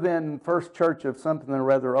better than First Church of something or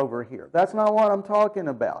other over here. That's not what I'm talking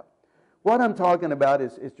about. What I'm talking about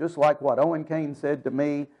is just like what Owen Kane said to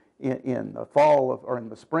me in the fall or in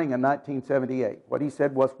the spring of 1978. What he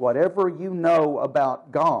said was, whatever you know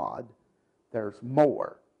about God, there's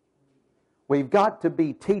more. We've got to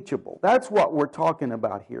be teachable. That's what we're talking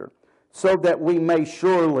about here. So that we may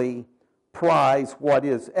surely prize what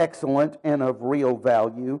is excellent and of real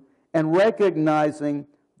value, and recognizing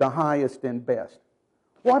the highest and best.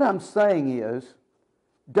 What I'm saying is,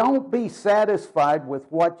 don't be satisfied with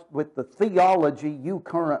the theology you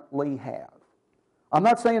currently have. I'm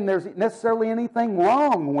not saying there's necessarily anything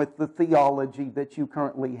wrong with the theology that you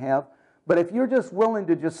currently have, but if you're just willing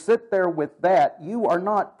to just sit there with that, you are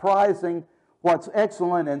not prizing what's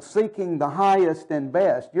excellent and seeking the highest and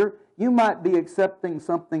best. You might be accepting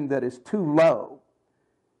something that is too low.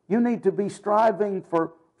 You need to be striving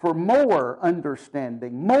for more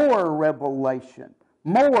understanding, more revelation,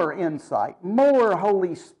 more insight, more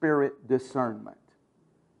Holy Spirit discernment.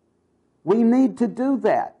 We need to do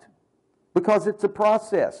that because it's a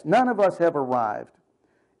process. None of us have arrived.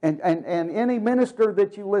 And any minister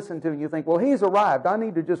that you listen to and you think, well, he's arrived, I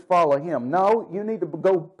need to just follow him. No, you need to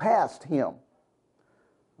go past him.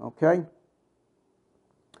 Okay?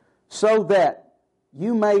 So that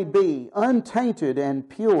you may be untainted and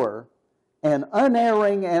pure and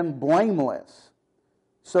unerring and blameless,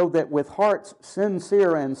 so that with hearts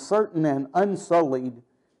sincere and certain and unsullied,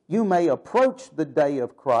 you may approach the day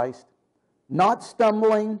of Christ, not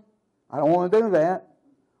stumbling, I don't want to do that,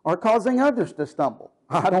 or causing others to stumble.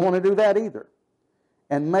 I don't want to do that either.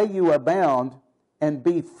 And may you abound and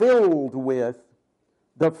be filled with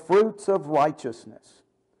the fruits of righteousness,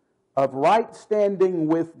 of right standing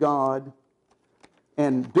with God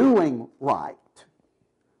and doing right,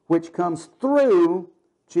 which comes through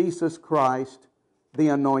Jesus Christ, the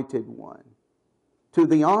Anointed One, to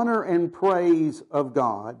the honor and praise of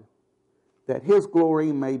God, that His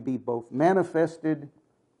glory may be both manifested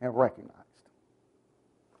and recognized.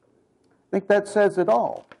 I think that says it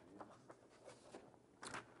all.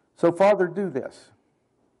 So, Father, do this.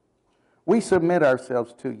 We submit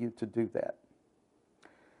ourselves to you to do that.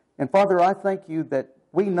 And Father, I thank you that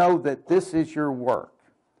we know that this is your work,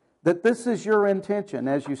 that this is your intention,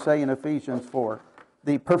 as you say in Ephesians 4,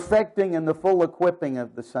 the perfecting and the full equipping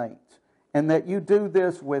of the saints, and that you do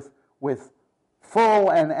this with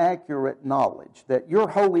full and accurate knowledge that your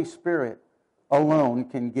Holy Spirit alone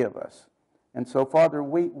can give us. And so, Father,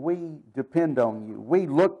 we depend on you. We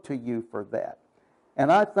look to you for that.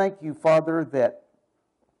 And I thank you, Father, that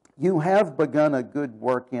you have begun a good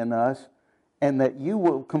work in us and that you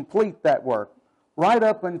will complete that work right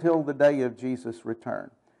up until the day of Jesus'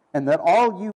 return. And that all you